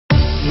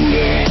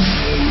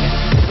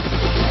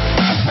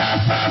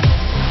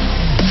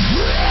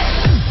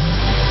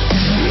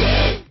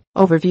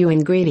Overview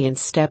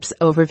ingredients steps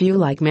overview.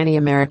 Like many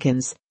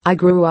Americans, I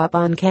grew up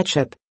on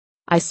ketchup.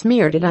 I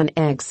smeared it on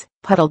eggs,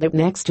 puddled it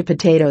next to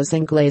potatoes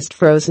and glazed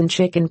frozen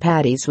chicken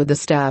patties with the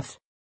stuff.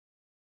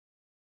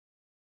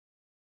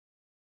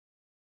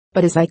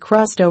 But as I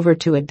crossed over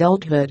to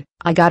adulthood,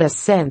 I got a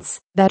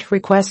sense that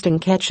requesting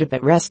ketchup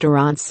at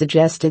restaurants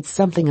suggested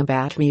something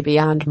about me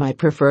beyond my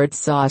preferred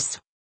sauce.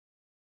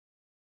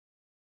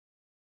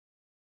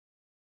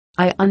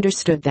 I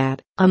understood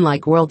that,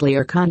 unlike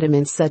worldlier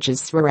condiments such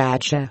as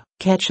Sriracha,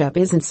 ketchup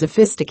isn't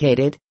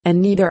sophisticated,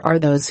 and neither are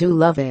those who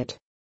love it.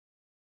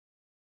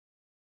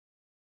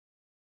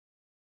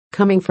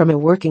 Coming from a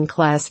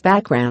working-class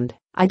background,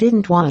 I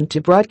didn't want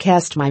to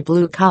broadcast my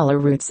blue-collar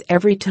roots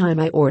every time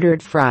I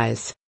ordered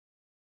fries.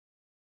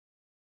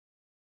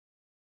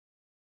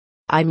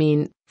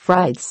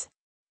 Frites.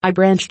 I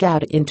branched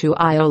out into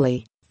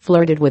aioli,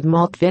 flirted with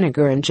malt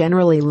vinegar and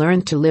generally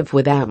learned to live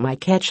without my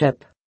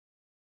ketchup.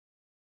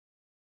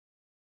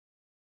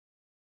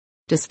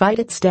 Despite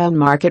its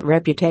down-market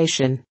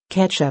reputation,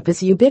 ketchup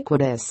is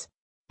ubiquitous.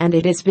 And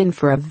it has been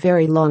for a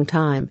very long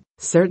time,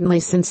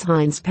 certainly since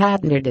Heinz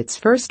patented its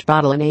first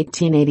bottle in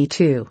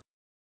 1882.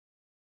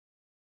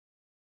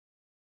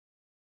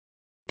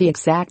 The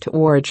exact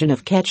origin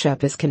of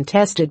ketchup is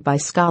contested by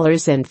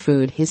scholars and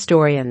food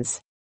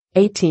historians.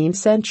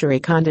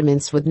 18th-century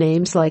condiments with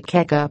names like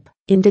kecap,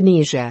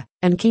 Indonesia,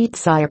 and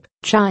ke-tsiap,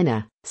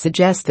 China,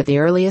 suggest that the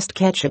earliest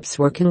ketchups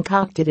were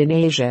concocted in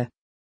Asia.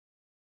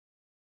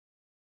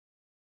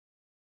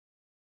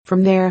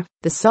 From there,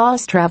 the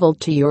sauce traveled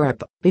to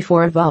Europe,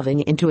 before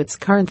evolving into its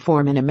current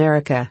form in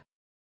America.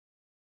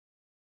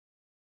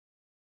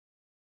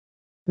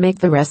 Make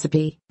the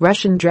recipe.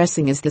 Russian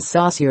dressing is the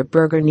sauce your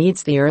burger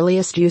needs. The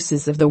earliest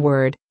uses of the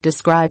word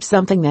describe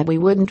something that we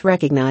wouldn't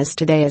recognize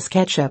today as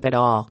ketchup at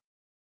all.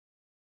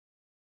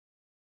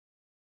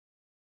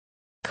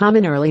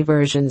 Common early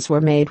versions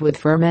were made with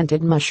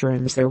fermented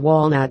mushrooms or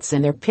walnuts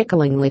and their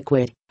pickling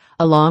liquid,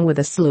 along with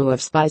a slew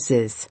of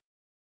spices.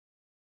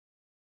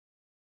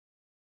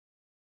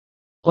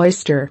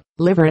 Oyster,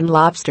 liver and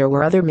lobster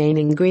were other main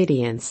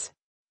ingredients.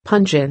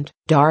 Pungent,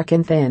 dark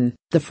and thin,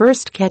 the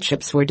first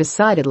ketchups were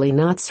decidedly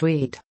not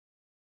sweet.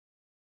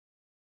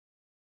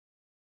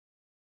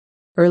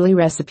 Early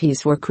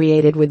recipes were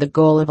created with the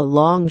goal of a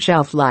long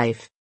shelf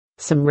life.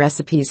 Some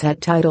recipes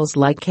had titles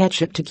like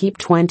ketchup to keep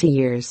 20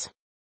 years.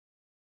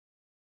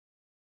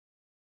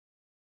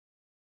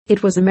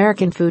 It was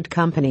American food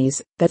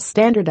companies that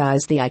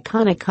standardized the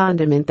iconic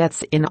condiment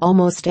that's in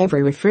almost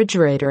every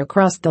refrigerator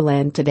across the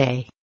land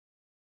today.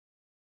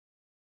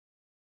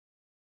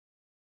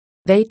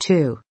 They,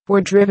 too,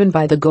 were driven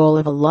by the goal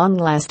of a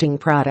long-lasting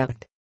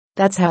product.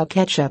 That's how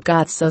ketchup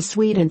got so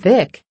sweet and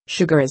thick.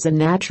 Sugar is a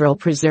natural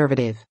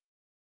preservative.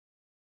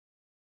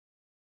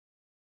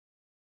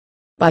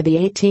 By the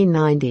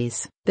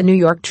 1890s, the New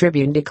York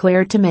Tribune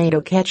declared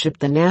tomato ketchup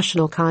the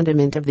national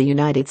condiment of the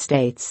United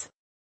States.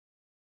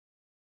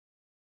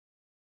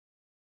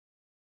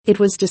 It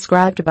was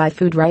described by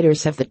food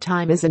writers of the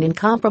time as an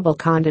incomparable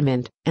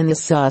condiment, and the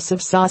sauce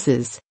of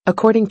sauces,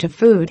 according to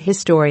food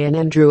historian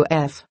Andrew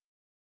F.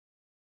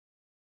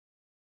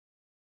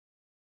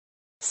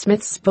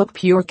 Smith's book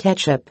Pure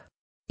Ketchup.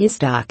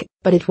 Stock,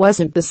 but it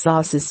wasn't the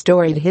sauce's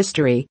storied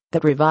history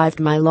that revived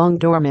my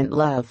long-dormant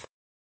love.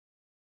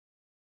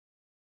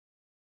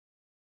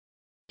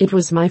 It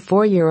was my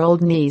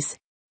 4-year-old niece.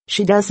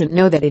 She doesn't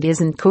know that it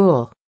isn't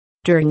cool.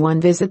 During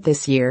one visit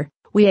this year,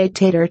 we ate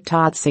tater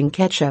tots and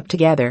ketchup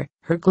together,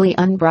 her glee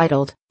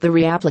unbridled, the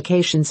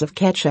reapplications of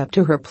ketchup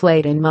to her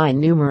plate and mine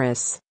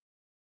numerous.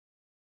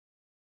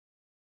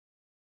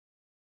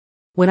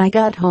 When I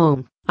got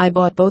home, I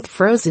bought both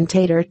frozen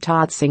tater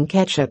tots and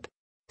ketchup.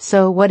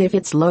 So what if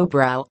it's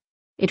lowbrow?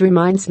 It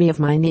reminds me of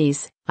my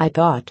niece, I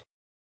thought.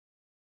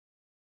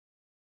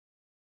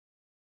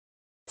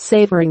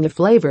 Savoring the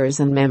flavors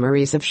and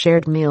memories of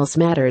shared meals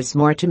matters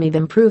more to me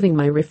than proving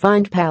my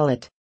refined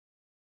palate.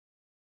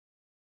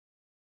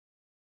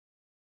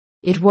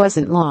 It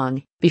wasn't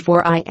long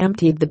before I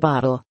emptied the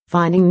bottle,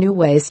 finding new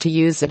ways to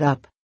use it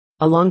up.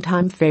 A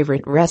longtime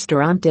favorite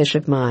restaurant dish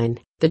of mine,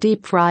 the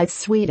deep-fried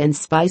sweet and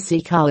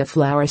spicy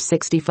cauliflower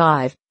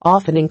 65,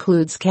 often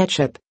includes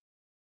ketchup.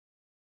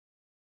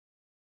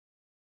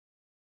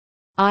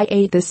 I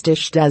ate this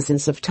dish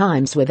dozens of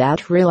times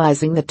without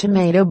realizing the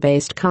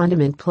tomato-based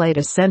condiment played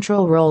a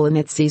central role in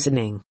its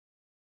seasoning.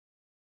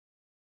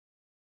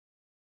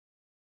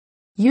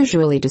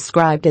 Usually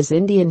described as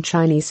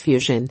Indian-Chinese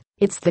fusion,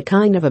 it's the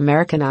kind of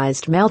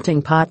Americanized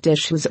melting pot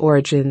dish whose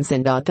origins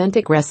and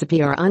authentic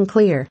recipe are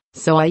unclear,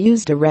 so I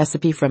used a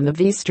recipe from the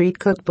V Street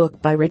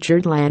Cookbook by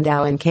Richard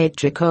Landau and Kate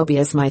Jacoby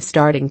as my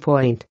starting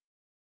point.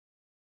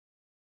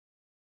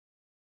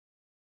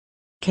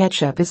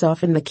 Ketchup is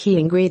often the key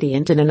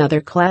ingredient in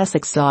another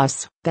classic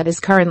sauce that is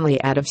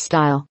currently out of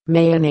style,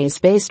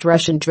 mayonnaise-based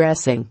Russian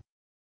dressing.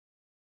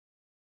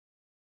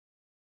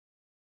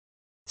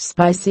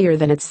 Spicier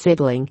than its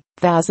sibling,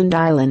 Thousand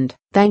Island,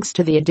 thanks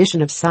to the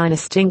addition of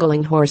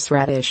sinus-tingling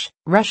horseradish,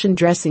 Russian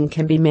dressing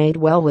can be made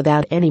well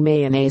without any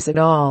mayonnaise at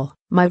all.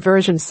 My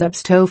version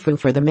subs tofu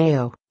for the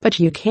mayo, but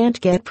you can't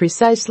get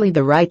precisely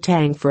the right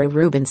tang for a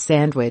Reuben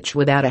sandwich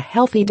without a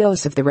healthy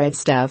dose of the red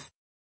stuff.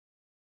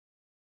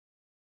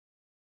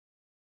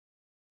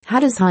 How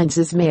does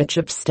Heinz's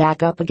ketchup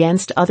stack up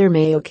against other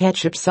mayo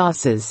ketchup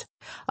sauces?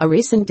 A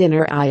recent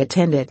dinner I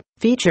attended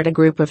featured a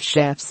group of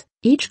chefs,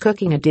 each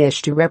cooking a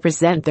dish to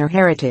represent their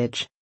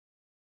heritage.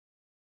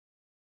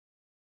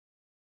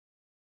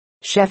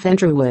 Chef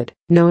Andrew Wood,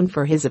 known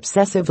for his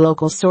obsessive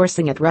local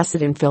sourcing at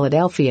Russet in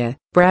Philadelphia,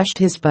 brushed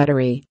his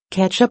buttery,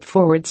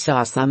 ketchup-forward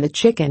sauce on the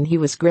chicken he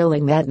was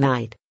grilling that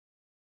night.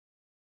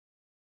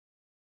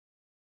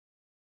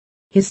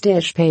 His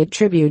dish paid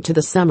tribute to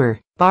the summer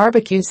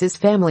barbecues his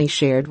family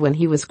shared when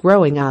he was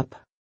growing up.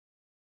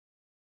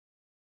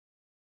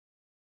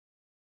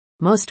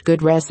 Most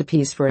good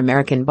recipes for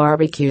American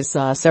barbecue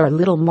sauce are a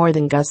little more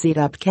than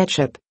gussied-up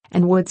ketchup,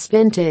 and Wood's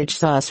vintage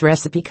sauce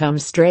recipe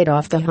comes straight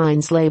off the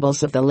Heinz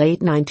labels of the late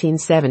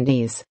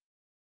 1970s.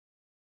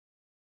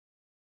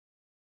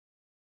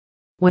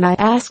 When I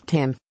asked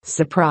him,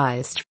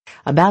 surprised,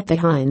 about the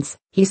Heinz,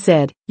 he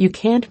said, "You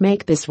can't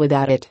make this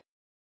without it."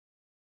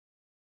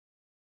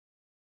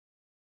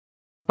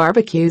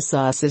 Barbecue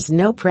sauce is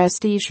no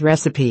prestige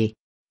recipe.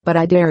 But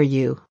I dare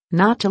you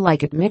not to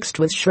like it mixed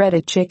with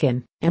shredded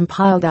chicken and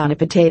piled on a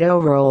potato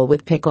roll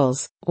with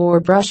pickles, or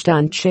brushed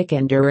on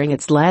chicken during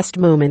its last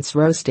moments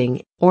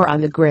roasting, or on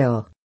the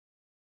grill.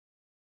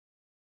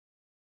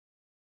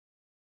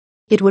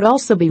 It would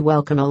also be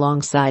welcome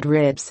alongside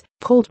ribs,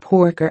 pulled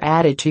pork, or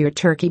added to your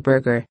turkey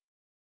burger.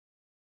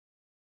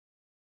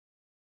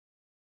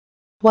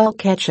 While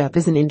ketchup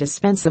is an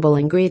indispensable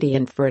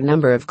ingredient for a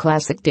number of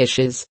classic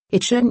dishes,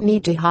 it shouldn't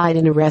need to hide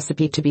in a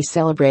recipe to be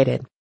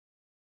celebrated.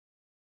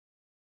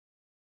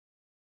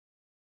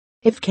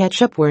 If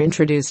ketchup were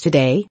introduced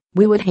today,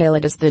 we would hail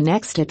it as the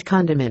next hit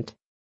condiment.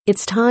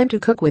 It's time to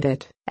cook with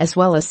it, as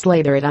well as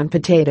slather it on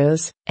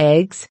potatoes,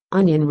 eggs,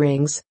 onion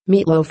rings,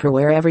 meatloaf, or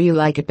wherever you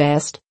like it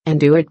best,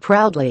 and do it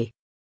proudly.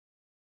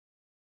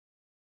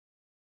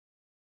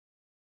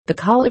 The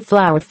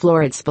cauliflower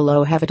florets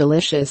below have a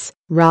delicious,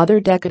 rather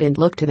decadent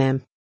look to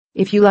them.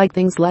 If you like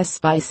things less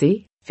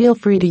spicy, feel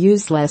free to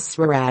use less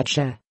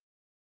Sriracha.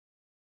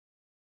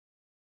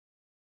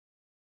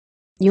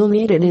 You'll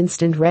need an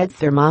instant red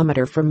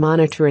thermometer for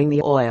monitoring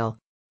the oil.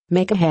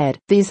 Make ahead.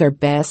 These are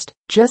best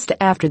just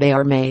after they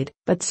are made,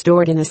 but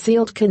stored in a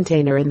sealed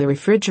container in the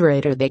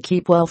refrigerator. They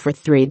keep well for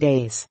 3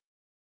 days.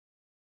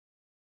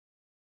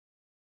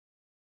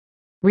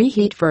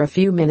 Reheat for a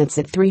few minutes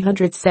at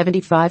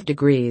 375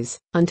 degrees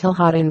until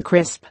hot and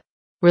crisp.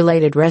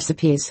 Related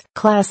recipes: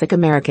 classic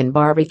American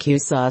barbecue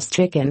sauce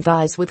chicken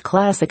thighs with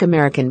classic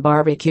American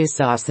barbecue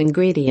sauce.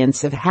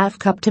 Ingredients of ½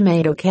 cup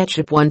tomato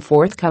ketchup,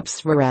 1/4 cup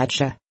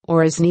Sriracha,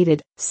 or as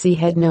needed, see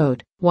head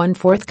note,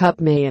 1/4 cup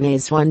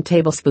mayonnaise, 1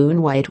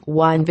 tablespoon white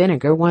wine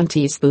vinegar, 1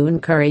 teaspoon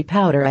curry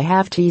powder, a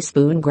 ½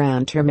 teaspoon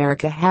ground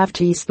turmeric, a ½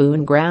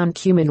 teaspoon ground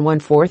cumin,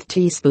 1/4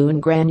 teaspoon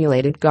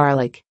granulated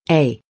garlic,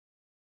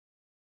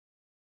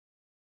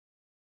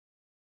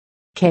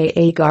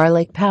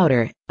 garlic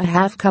powder, a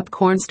 ½ cup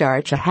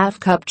cornstarch, a ½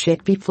 cup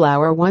chickpea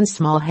flour, 1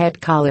 small head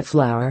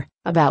cauliflower,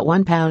 about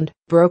 1 pound,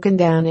 broken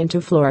down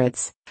into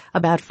florets,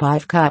 about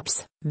 5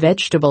 cups,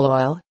 vegetable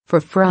oil, for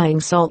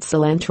frying, salt,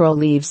 cilantro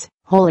leaves,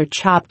 whole or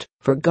chopped,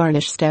 for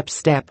garnish.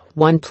 Step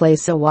 1.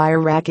 Place a wire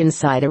rack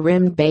inside a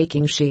rimmed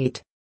baking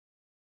sheet.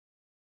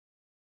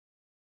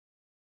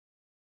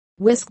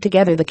 Whisk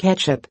together the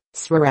ketchup,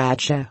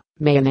 Sriracha,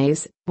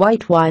 mayonnaise,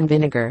 white wine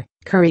vinegar,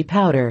 curry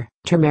powder,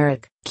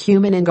 turmeric,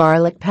 cumin, and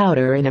garlic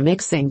powder in a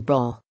mixing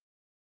bowl.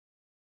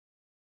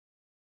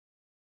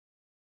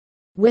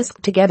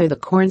 Whisk together the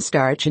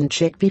cornstarch and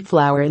chickpea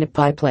flour in a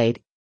pie plate.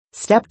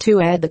 Step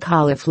 2. Add the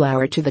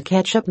cauliflower to the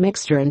ketchup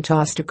mixture and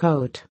toss to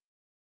coat.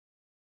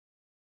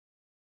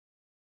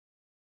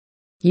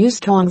 Use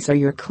tongs or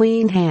your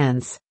clean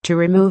hands to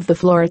remove the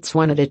florets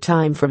one at a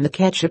time from the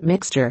ketchup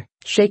mixture,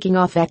 shaking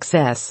off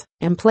excess,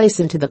 and place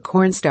into the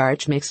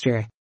cornstarch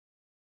mixture.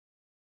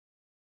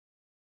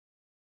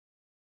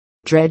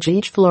 Dredge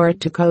each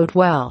floret to coat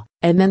well,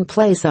 and then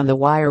place on the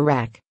wire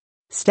rack.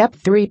 Step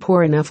 3.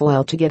 Pour enough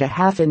oil to get a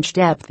 ½ inch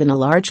depth in a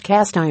large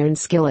cast iron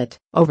skillet,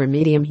 over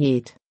medium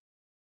heat.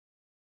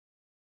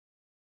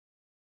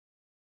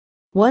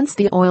 Once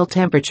the oil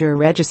temperature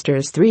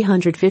registers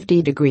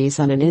 350 degrees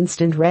on an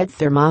instant red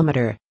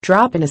thermometer,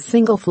 drop in a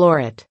single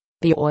floret.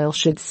 The oil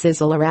should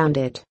sizzle around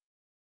it.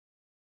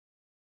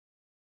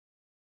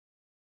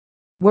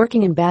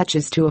 Working in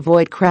batches to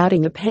avoid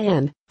crowding the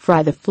pan,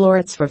 fry the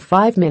florets for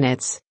 5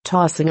 minutes,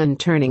 tossing and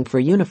turning for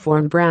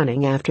uniform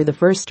browning after the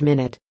first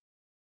minute.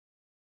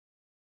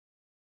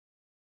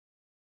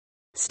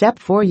 Step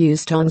 4.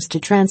 Use tongs to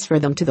transfer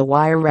them to the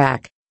wire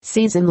rack.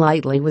 Season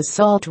lightly with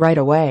salt right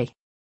away.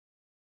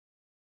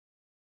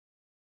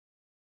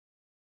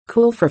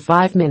 Cool for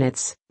 5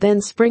 minutes,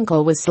 then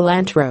sprinkle with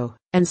cilantro,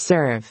 and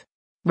serve.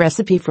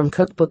 Recipe from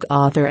cookbook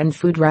author and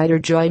food writer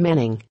Joy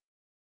Menning.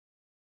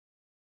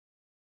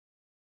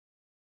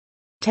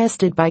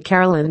 Tested by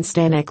Carolyn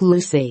Stanek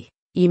Lucy.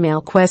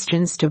 Email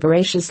questions to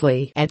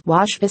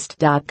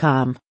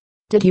voraciously@washfist.com.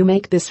 Did you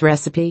make this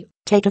recipe?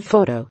 Take a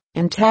photo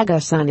and tag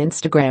us on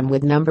Instagram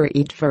with number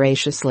Eat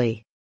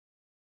Voraciously.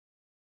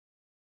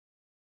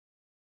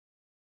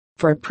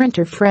 For a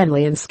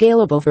printer-friendly and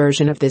scalable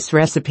version of this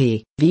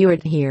recipe, view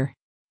it here.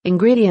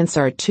 Ingredients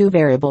are too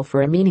variable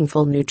for a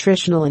meaningful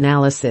nutritional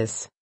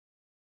analysis.